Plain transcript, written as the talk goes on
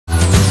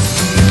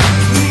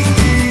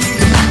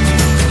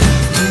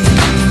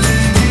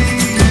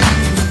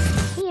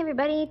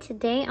Hi,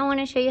 today I want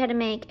to show you how to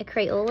make a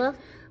Crayola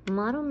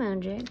Model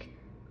Magic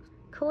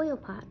coil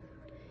pot.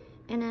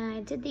 And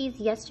I did these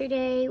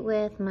yesterday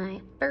with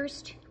my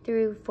 1st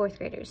through 4th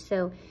graders,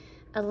 so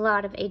a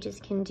lot of ages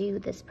can do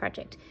this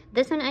project.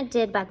 This one I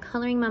did by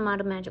coloring my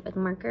Model Magic with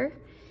marker,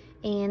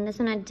 and this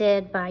one I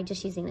did by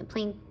just using the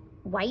plain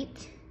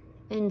white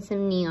and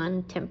some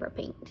neon tempera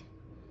paint.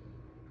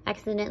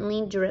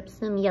 Accidentally dripped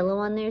some yellow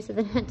on there, so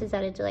then I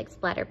decided to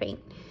splatter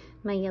paint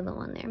my yellow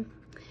on there.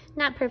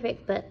 Not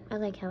perfect, but I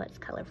like how it's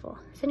colorful.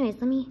 So anyways,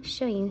 let me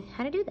show you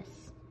how to do this.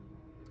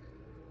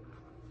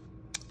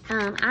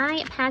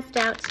 I passed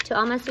out to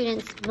all my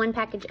students 1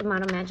 package of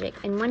Model Magic,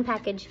 and 1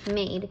 package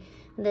made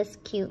this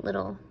cute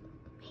little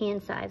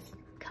hand-sized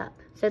cup.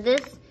 So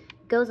this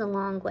goes a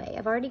long way.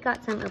 I've already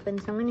got some open,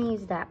 so I'm gonna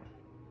use that.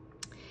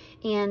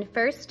 And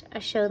first, I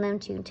show them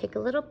to take a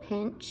little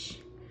pinch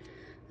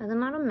of the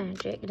Model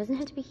Magic. It doesn't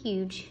have to be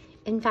huge.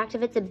 In fact,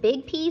 if it's a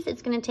big piece,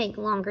 it's gonna take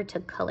longer to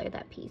color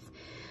that piece.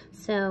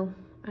 So,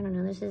 I don't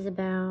know, this is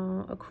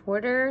about a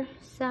 1/4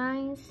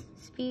 size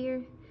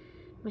sphere.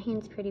 My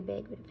hand's pretty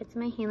big, but it fits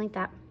in my hand like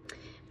that.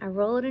 I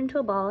roll it into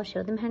a ball,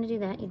 show them how to do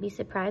that. You'd be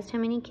surprised how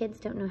many kids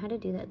don't know how to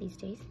do that these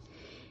days.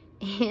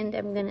 And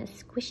I'm gonna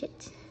squish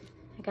it.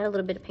 I got a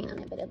little bit of paint on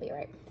it, but it'll be all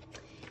right.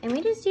 And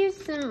we just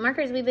used some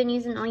markers we've been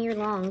using all year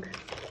long.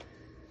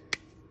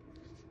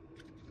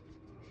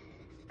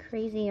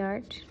 Crazy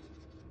art.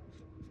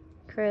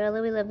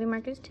 Crayola, we love your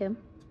markers too.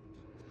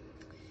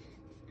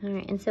 All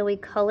right, and so we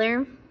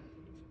color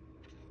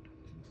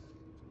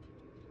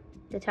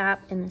the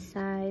top and the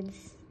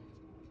sides.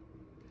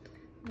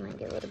 I might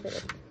get a little bit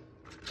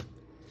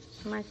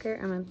of marker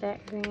on my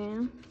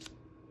background.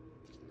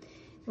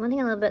 One thing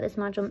I love about this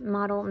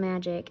Model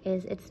Magic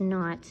is it's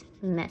not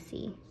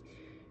messy.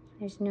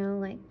 There's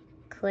no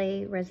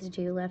clay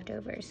residue left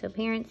over. So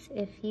parents,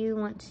 if you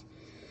want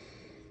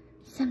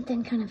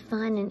something kind of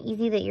fun and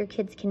easy that your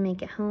kids can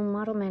make at home,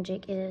 Model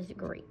Magic is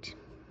great.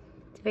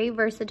 It's very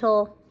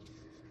versatile.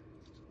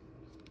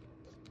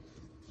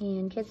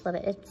 And kids love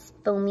it. It's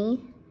foamy.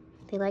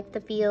 They like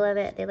the feel of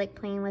it. They like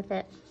playing with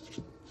it.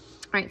 All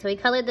right, so we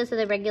colored this with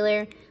a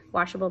regular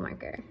washable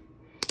marker.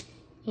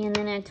 And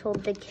then I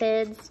told the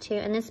kids to,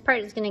 and this part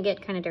is gonna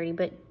get kind of dirty,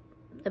 but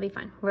that'll be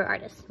fine. We're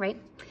artists, right?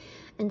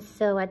 And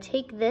so I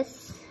take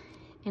this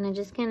and I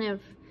just kind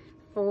of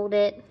fold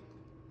it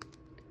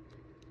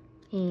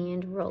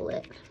and roll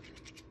it.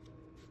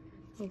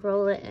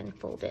 Roll it and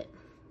fold it.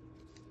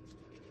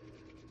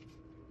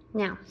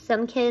 Now,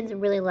 some kids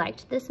really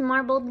liked this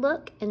marbled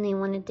look and they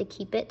wanted to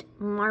keep it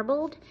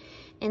marbled.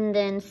 And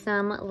then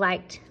some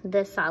liked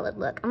the solid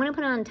look. I'm gonna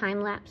put it on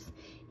time lapse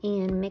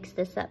and mix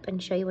this up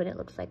and show you what it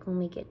looks like when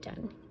we get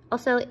done.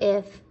 Also,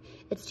 if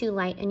it's too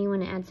light and you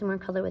wanna add some more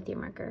color with your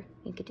marker,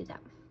 you could do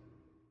that.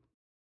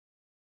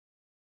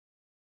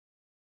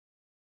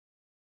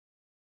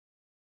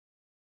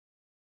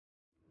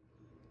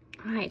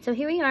 All right, so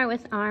here we are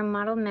with our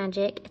Model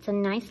Magic. It's a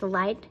nice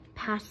light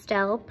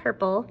pastel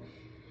purple.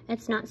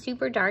 It's not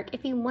super dark.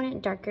 If you want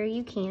it darker,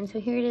 you can. So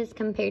here it is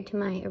compared to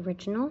my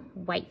original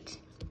white.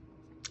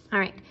 All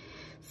right,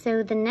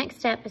 so the next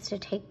step is to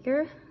take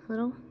your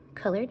little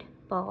colored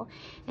ball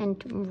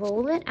and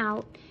roll it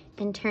out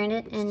and turn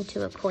it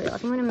into a coil.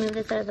 I'm gonna move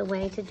this out of the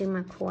way to do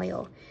my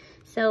coil.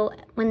 So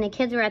when the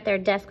kids were at their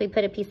desk, we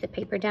put a piece of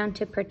paper down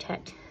to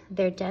protect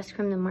their desk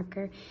from the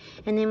marker.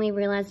 And then we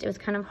realized it was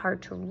kind of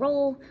hard to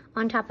roll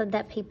on top of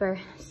that paper.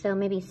 So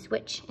maybe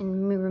switch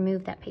and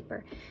remove that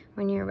paper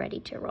when you're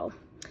ready to roll.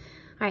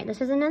 All right,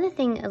 this is another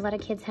thing a lot of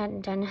kids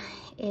hadn't done,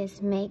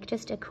 is make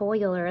just a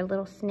coil or a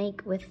little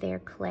snake with their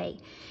clay.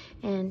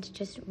 And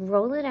just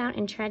roll it out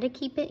and try to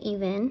keep it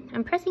even.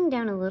 I'm pressing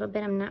down a little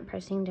bit. I'm not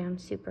pressing down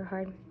super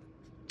hard.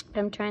 But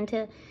I'm trying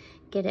to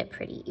get it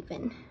pretty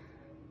even.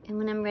 And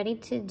when I'm ready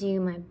to do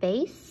my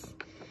base,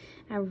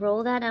 I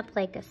roll that up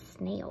like a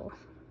snail.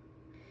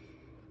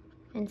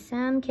 And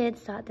some kids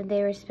thought that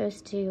they were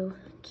supposed to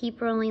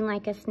keep rolling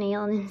like a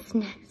snail and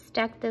then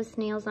stack those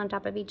snails on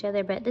top of each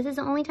other, but this is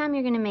the only time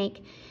you're gonna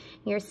make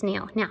your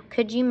snail. Now,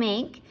 could you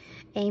make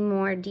a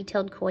more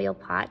detailed coil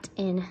pot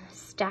and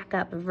stack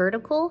up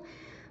vertical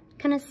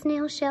kind of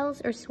snail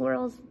shells or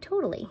swirls?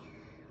 Totally.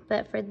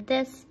 But for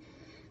this,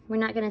 we're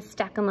not gonna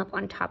stack them up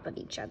on top of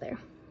each other.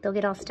 They'll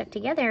get all stuck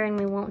together and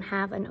we won't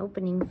have an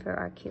opening for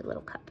our cute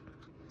little cup.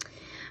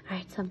 All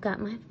right, so I've got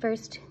my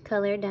first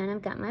color done.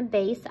 I've got my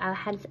base. I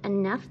had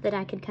enough that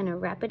I could kind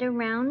of wrap it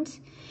around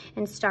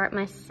and start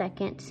my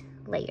second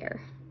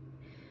layer.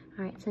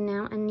 All right, so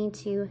now I need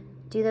to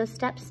do those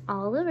steps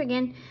all over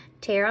again.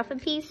 Tear off a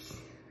piece,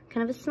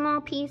 kind of a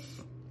small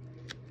piece,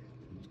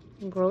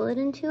 roll it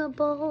into a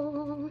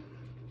bowl.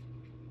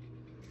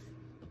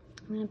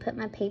 I'm gonna put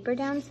my paper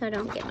down so I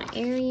don't get my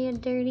area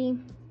dirty.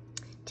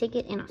 Take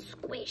it and I'll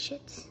squish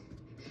it.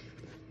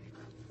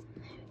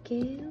 There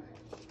we go.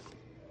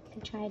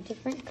 And try a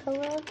different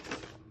color.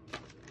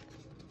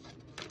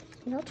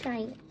 And I'll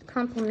try a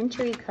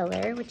complementary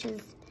color, which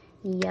is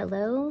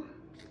yellow.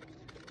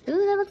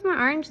 Ooh, that looks more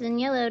orange than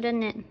yellow,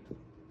 doesn't it?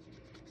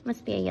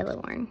 Must be a yellow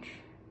orange.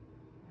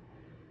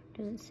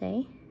 Does it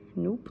say?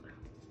 Nope.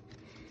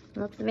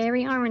 Looks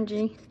very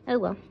orangey. Oh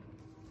well.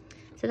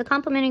 So the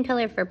complementing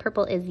color for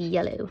purple is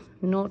yellow,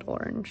 not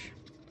orange.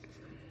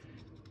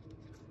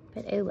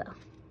 But oh well.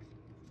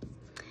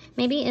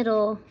 Maybe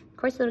of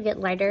course it'll get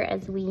lighter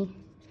as we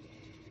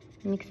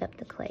mix up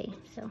the clay,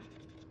 so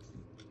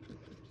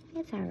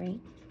it's all right.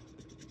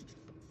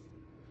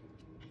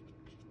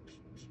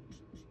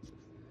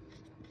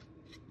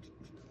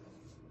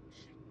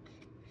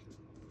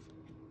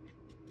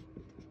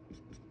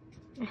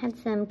 I had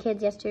some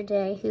kids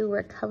yesterday who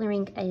were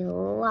coloring a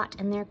lot,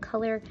 and their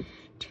color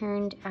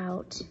turned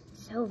out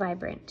so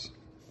vibrant.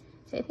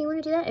 So if you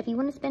want to do that, if you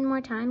want to spend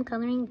more time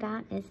coloring,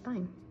 that is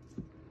fine.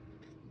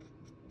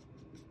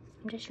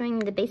 I'm just showing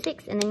you the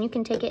basics, and then you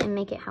can take it and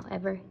make it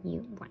however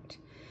you want.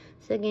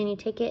 So again, you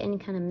take it and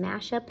kind of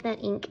mash up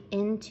that ink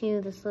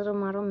into this little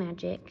Model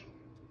Magic.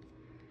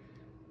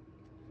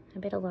 I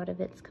bet a lot of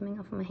it's coming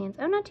off of my hands.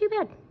 Oh, not too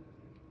bad.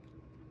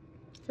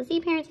 So see,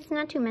 parents, it's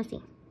not too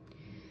messy.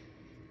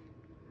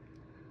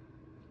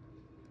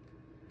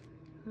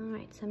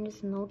 Alright, so I'm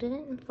just molding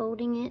it and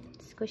folding it,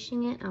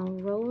 squishing it. I'll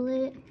roll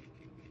it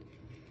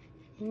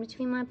in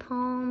between my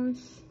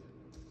palms,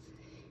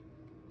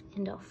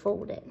 and I'll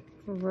fold it.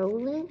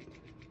 Roll it,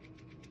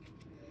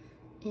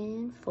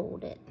 and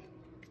fold it.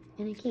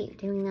 And I keep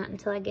doing that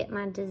until I get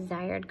my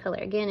desired color.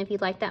 Again, if you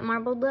like that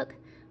marbled look,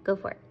 go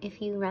for it.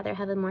 If you rather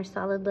have a more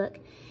solid look,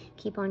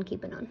 keep on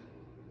keeping on.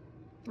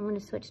 I'm going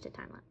to switch to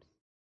time-lapse.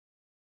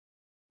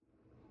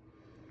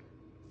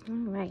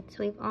 Alright, so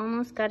we've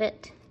almost got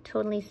it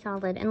totally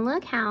solid. And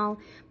look how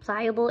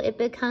pliable it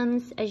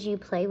becomes as you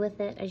play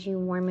with it, as you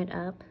warm it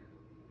up.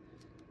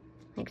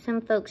 Like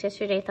some folks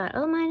yesterday thought,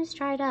 oh, mine is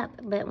dried up.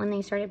 But when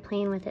they started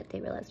playing with it,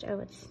 they realized, oh,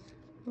 it's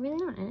really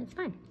not, and it's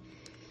fine.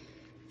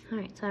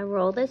 Alright, so I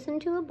roll this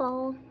into a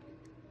ball.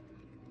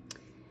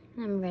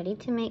 And I'm ready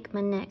to make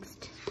my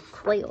next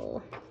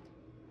coil.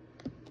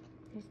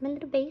 There's my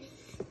little base.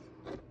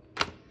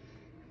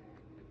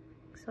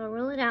 So I'll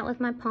roll it out with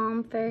my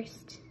palm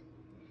first.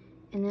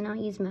 And then I'll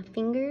use my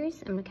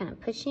fingers. I'm kind of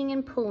pushing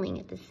and pulling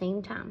at the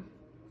same time.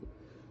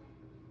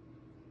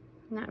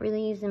 Not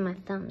really using my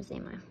thumbs,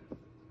 am I?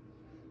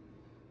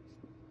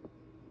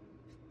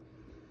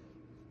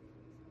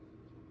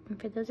 And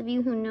for those of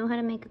you who know how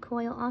to make a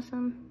coil,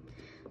 awesome.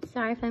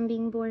 Sorry if I'm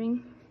being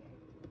boring.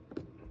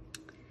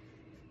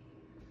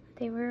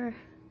 There were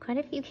quite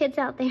a few kids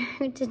out there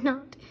who did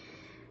not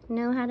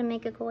know how to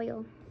make a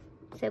coil.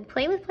 So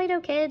play with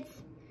Play-Doh, kids.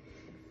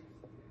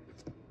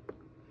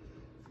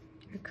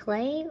 Or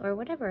clay, or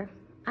whatever.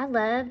 I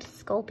loved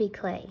Sculpey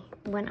clay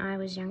when I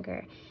was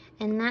younger.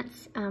 And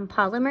that's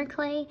polymer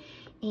clay,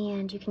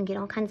 and you can get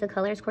all kinds of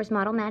colors. Of course,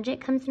 Model Magic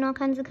comes in all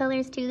kinds of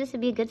colors too. This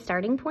would be a good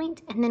starting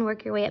point, and then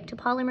work your way up to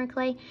polymer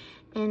clay.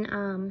 And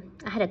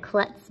I had a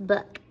klutz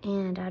book,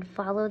 and I'd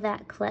follow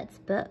that klutz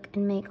book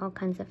and make all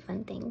kinds of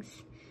fun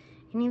things.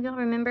 Any of y'all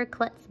remember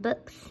klutz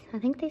books? I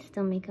think they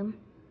still make them.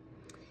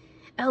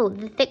 Oh,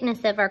 the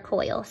thickness of our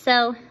coil.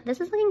 So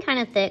this is looking kind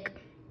of thick.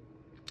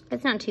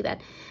 It's not too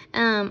bad.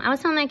 I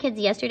was telling my kids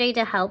yesterday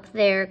to help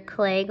their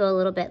clay go a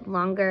little bit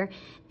longer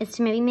is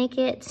to maybe make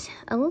it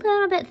a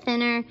little bit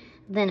thinner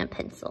than a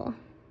pencil.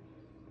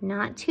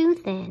 Not too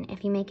thin.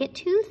 If you make it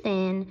too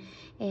thin,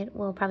 it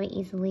will probably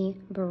easily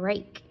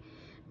break.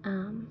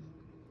 And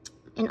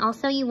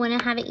also you want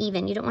to have it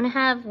even. You don't want to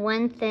have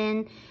one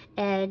thin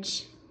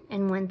edge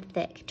and one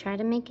thick. Try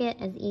to make it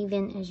as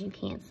even as you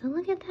can. So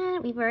look at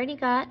that. We've already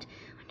got 1,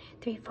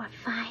 2, 3, 4,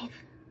 5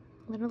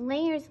 little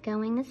layers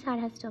going. This side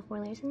has still 4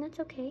 layers, and that's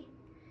okay.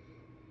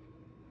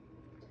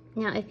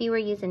 Now, if you were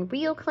using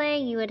real clay,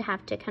 you would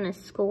have to kind of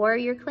score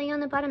your clay on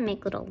the bottom,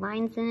 make little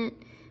lines in it.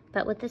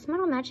 But with this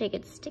Model Magic,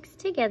 it sticks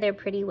together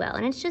pretty well.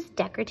 And it's just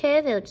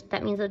decorative.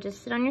 That means it'll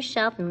just sit on your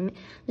shelf and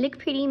look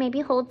pretty, maybe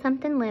hold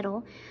something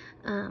little.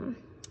 And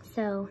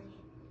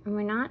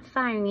we're not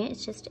firing it,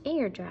 it's just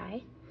air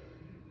dry.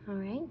 All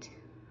right.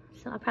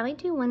 So I'll probably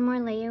do one more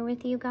layer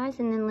with you guys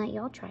and then let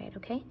y'all try it,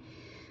 okay?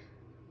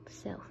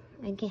 So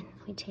again,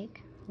 we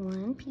take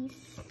one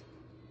piece,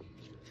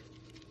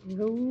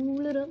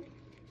 roll it up,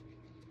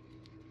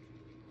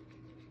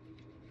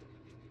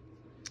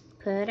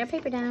 put our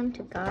paper down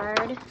to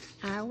guard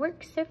our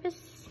work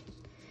surface,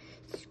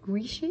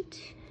 squish it.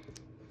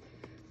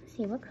 Let's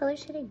see, what color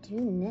should I do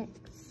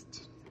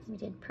next? We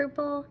did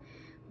purple,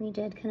 we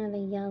did kind of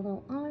a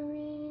yellow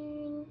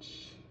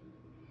orange.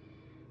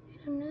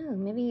 I don't know,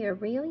 maybe a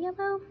real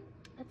yellow?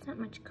 That's not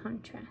much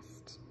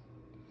contrast.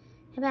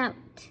 How about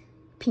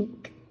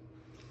pink?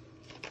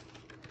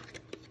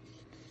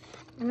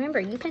 And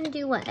remember, you can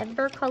do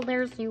whatever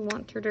colors you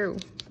want to do.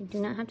 You do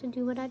not have to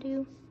do what I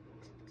do.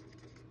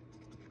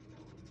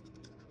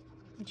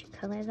 Would you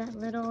color that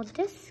little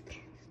disc?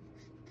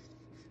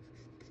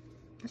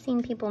 I've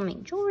seen people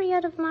make jewelry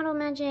out of Model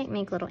Magic,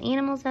 make little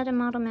animals out of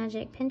Model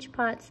Magic, pinch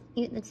pots.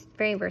 It's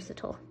very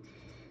versatile.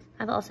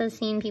 I've also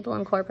seen people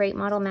incorporate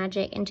Model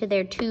Magic into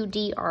their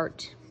 2D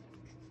art.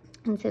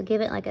 And so give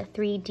it like a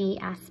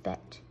 3D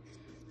aspect.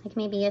 Like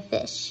maybe a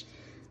fish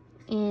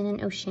in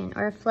an ocean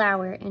or a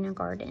flower in a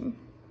garden.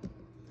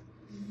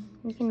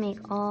 You can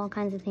make all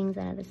kinds of things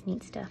out of this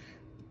neat stuff.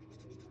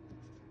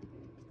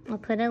 I'll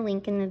put a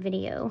link in the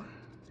video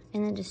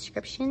in the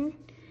description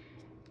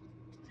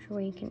for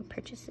where you can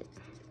purchase it.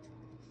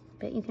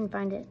 But you can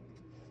find it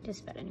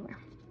just about anywhere.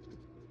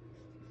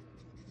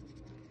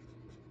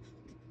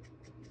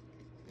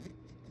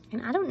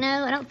 And I don't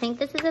know, I don't think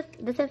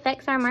this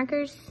affects our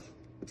markers.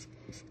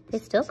 They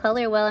still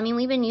color well. I mean,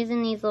 we've been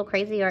using these little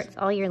crazy arts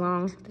all year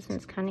long. This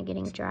one's kind of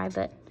getting dry,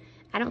 but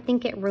I don't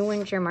think it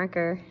ruins your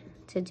marker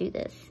to do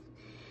this.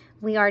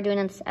 We are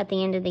doing this at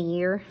the end of the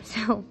year,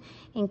 so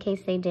in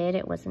case they did,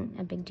 it wasn't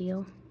a big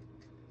deal.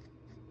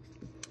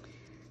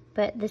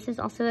 But this is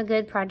also a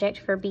good project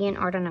for being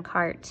art on a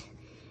cart.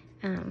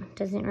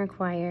 Doesn't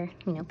require,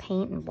 you know,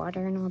 paint and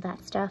water and all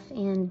that stuff.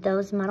 And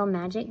those Model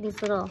Magic,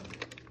 these little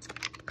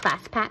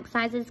class pack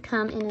sizes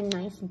come in a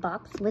nice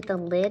box with a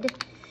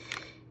lid.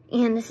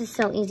 And this is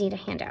so easy to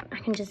hand out. I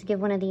can just give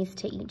one of these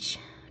to each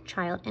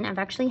child. And I've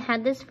actually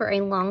had this for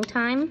a long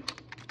time.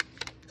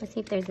 Let's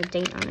see if there's a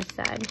date on this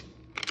side.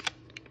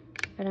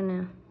 I don't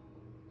know.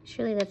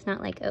 Surely that's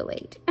not like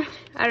 08.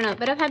 I don't know,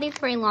 but I've had these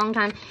for a long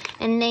time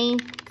and they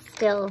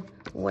still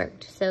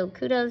worked. So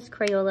kudos,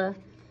 Crayola.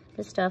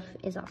 This stuff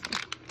is awesome.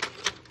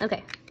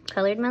 Okay,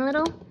 colored my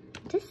little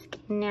disc.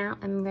 Now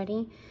I'm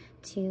ready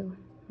to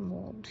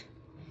mold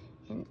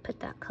and put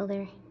that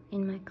color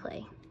in my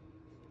clay.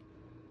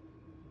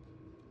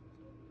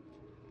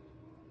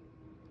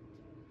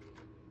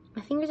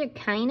 My fingers are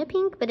kind of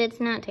pink, but it's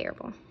not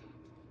terrible.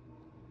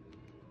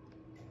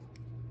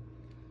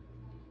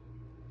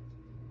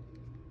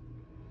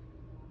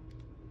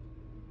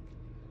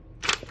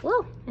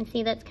 Whoa, and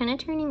see that's kind of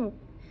turning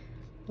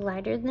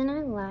lighter than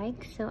I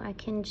like, so I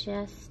can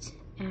just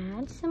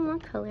add some more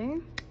color.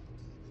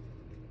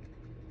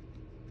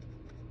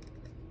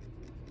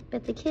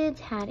 But the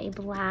kids had a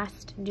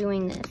blast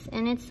doing this,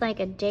 and it's like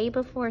a day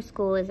before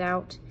school is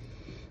out,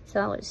 so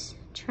I was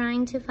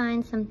trying to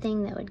find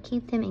something that would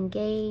keep them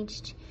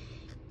engaged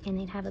and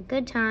they'd have a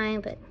good time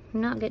but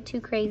not get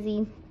too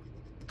crazy.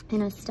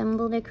 And I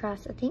stumbled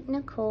across, I think,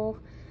 Nicole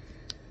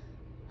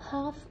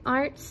Hoff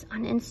Arts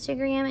on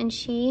Instagram, and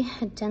she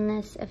had done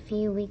this a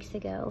few weeks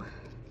ago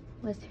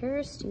with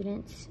her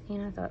students,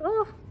 and I thought,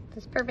 oh,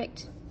 that's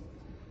perfect.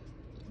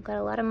 I've got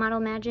a lot of Model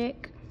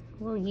Magic.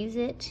 We'll use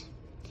it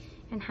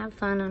and have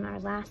fun on our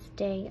last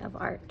day of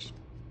art.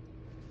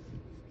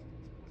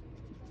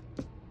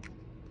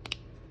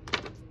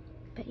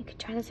 But you could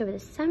try this over the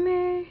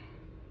summer.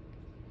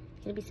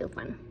 It'll be so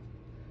fun.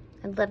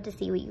 I'd love to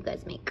see what you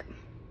guys make.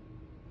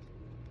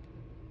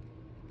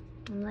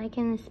 I'm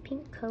liking this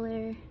pink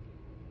color.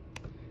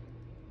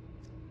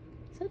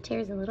 So it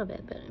tears a little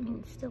bit, but I mean,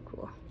 it's still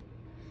cool.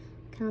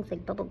 Kind of looks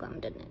like bubble gum,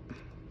 doesn't it?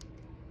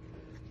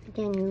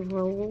 Again, you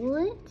roll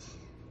it,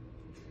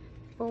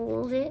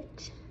 fold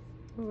it,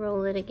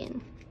 roll it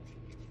again.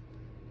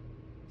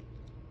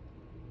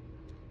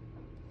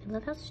 I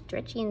love how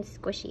stretchy and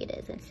squishy it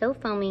is. It's so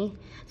foamy.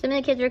 Some of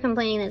the kids were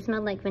complaining that it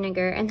smelled like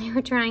vinegar, and they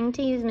were trying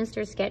to use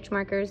Mr. Sketch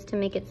markers to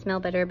make it smell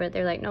better, but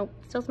they're like, nope,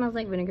 still smells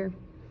like vinegar.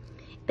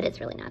 But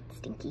it's really not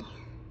stinky.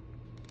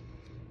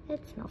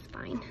 It smells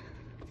fine.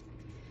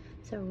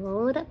 So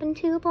roll it up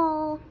into a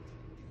ball.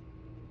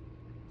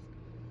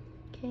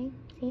 Okay,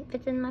 see, it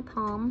fits in my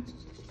palm.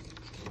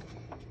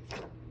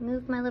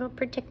 Move my little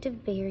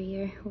protective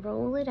barrier.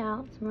 Roll it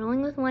out. I'm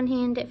rolling with one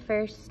hand at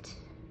first.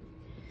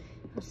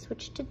 I'll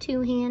switch to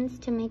two hands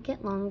to make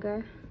it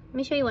longer. Let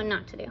me show you what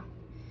not to do.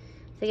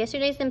 So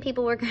yesterday some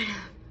people were kind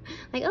of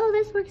like, oh,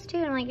 this works too.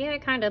 And I'm like, yeah,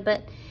 kind of,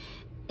 but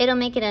it'll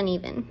make it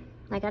uneven.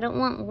 Like, I don't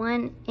want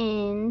one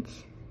end.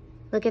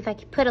 Look, if I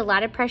put a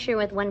lot of pressure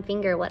with one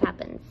finger, what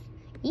happens?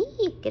 Eee,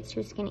 it gets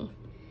too skinny.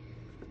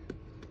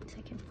 So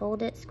I can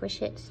fold it,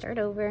 squish it, start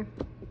over,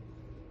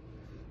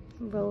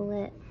 roll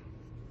it.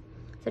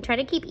 So try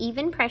to keep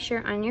even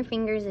pressure on your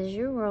fingers as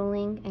you're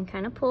rolling and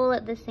kind of pull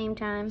at the same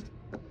time.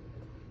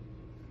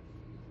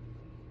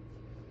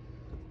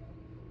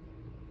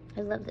 I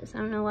love this. I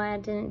don't know why I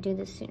didn't do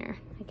this sooner.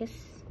 I guess,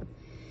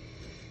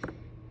 I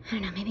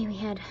don't know, maybe we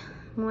had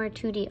more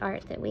 2D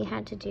art that we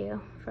had to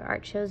do for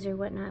art shows or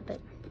whatnot, but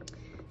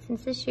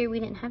since this year we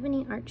didn't have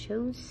any art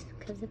shows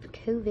because of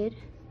COVID,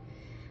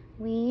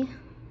 we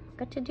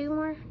got to do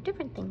more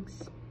different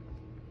things.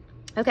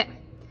 Okay,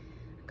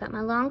 I've got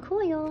my long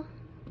coil.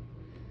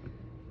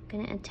 I'm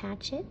gonna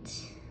attach it,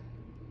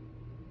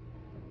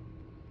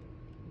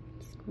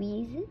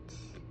 squeeze it,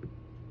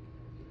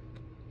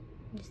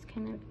 just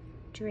kind of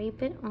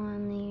drape it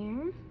on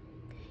there.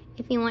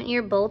 If you want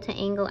your bowl to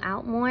angle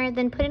out more,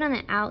 then put it on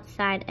the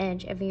outside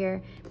edge of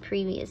your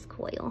previous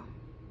coil.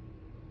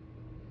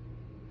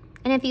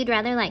 And if you'd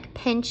rather like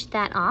pinch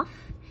that off,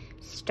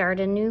 start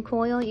a new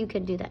coil, you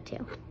could do that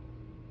too.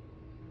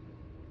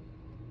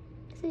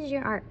 This is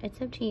your art,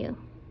 it's up to you.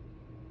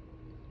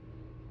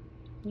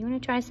 You wanna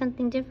try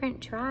something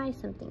different? Try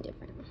something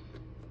different.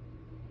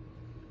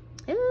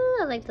 Ooh,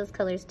 I like those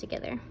colors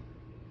together.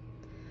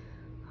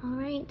 All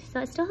right, so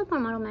I still have more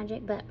Model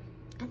Magic, but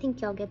I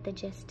think y'all get the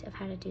gist of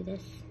how to do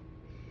this.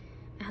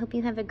 I hope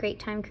you have a great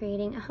time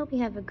creating. I hope you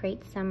have a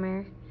great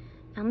summer.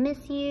 I'll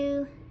miss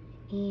you,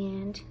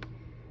 and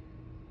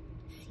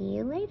see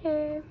you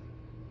later.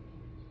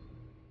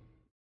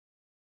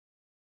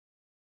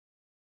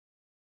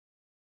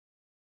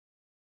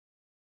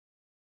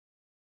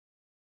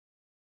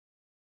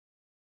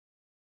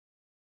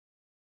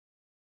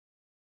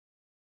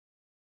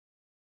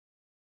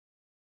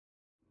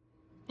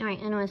 All right,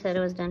 I know I said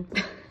it was done,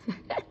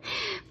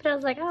 but I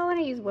was like, oh, I want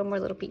to use one more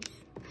little piece.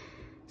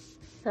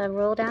 So I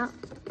rolled out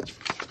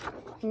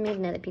and made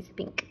another piece of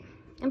pink.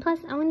 And plus,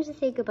 I wanted to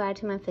say goodbye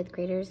to my 5th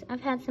graders.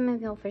 I've had some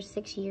of y'all for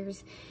 6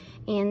 years,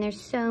 and there's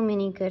so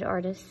many good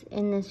artists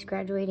in this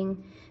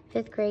graduating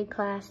 5th grade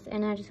class,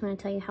 and I just want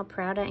to tell you how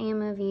proud I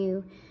am of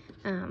you,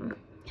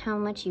 how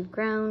much you've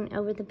grown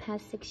over the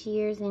past 6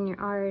 years in your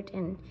art,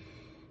 and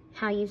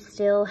how you've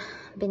still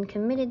been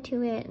committed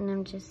to it.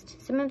 And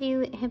some of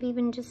you have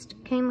even just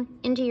came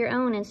into your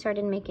own and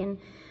started making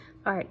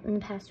art in the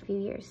past few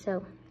years.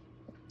 So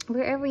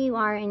wherever you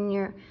are in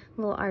your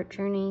little art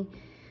journey,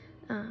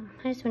 I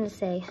just want to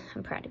say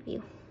I'm proud of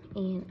you,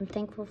 and I'm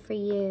thankful for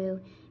you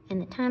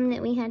and the time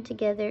that we had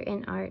together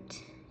in art,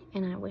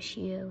 and I wish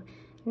you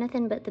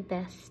nothing but the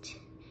best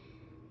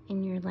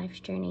in your life's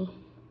journey.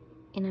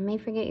 And I may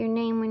forget your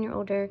name when you're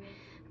older,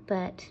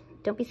 but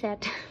don't be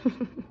sad.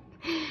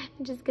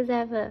 Just because I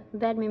have a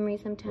bad memory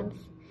sometimes.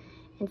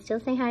 And still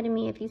say hi to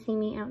me if you see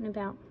me out and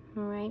about,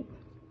 all right?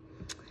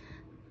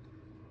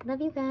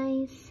 Love you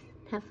guys.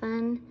 Have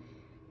fun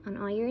on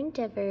all your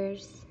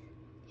endeavors.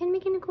 And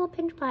make a cool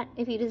pinch pot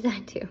if you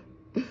decide to.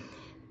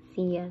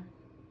 See ya.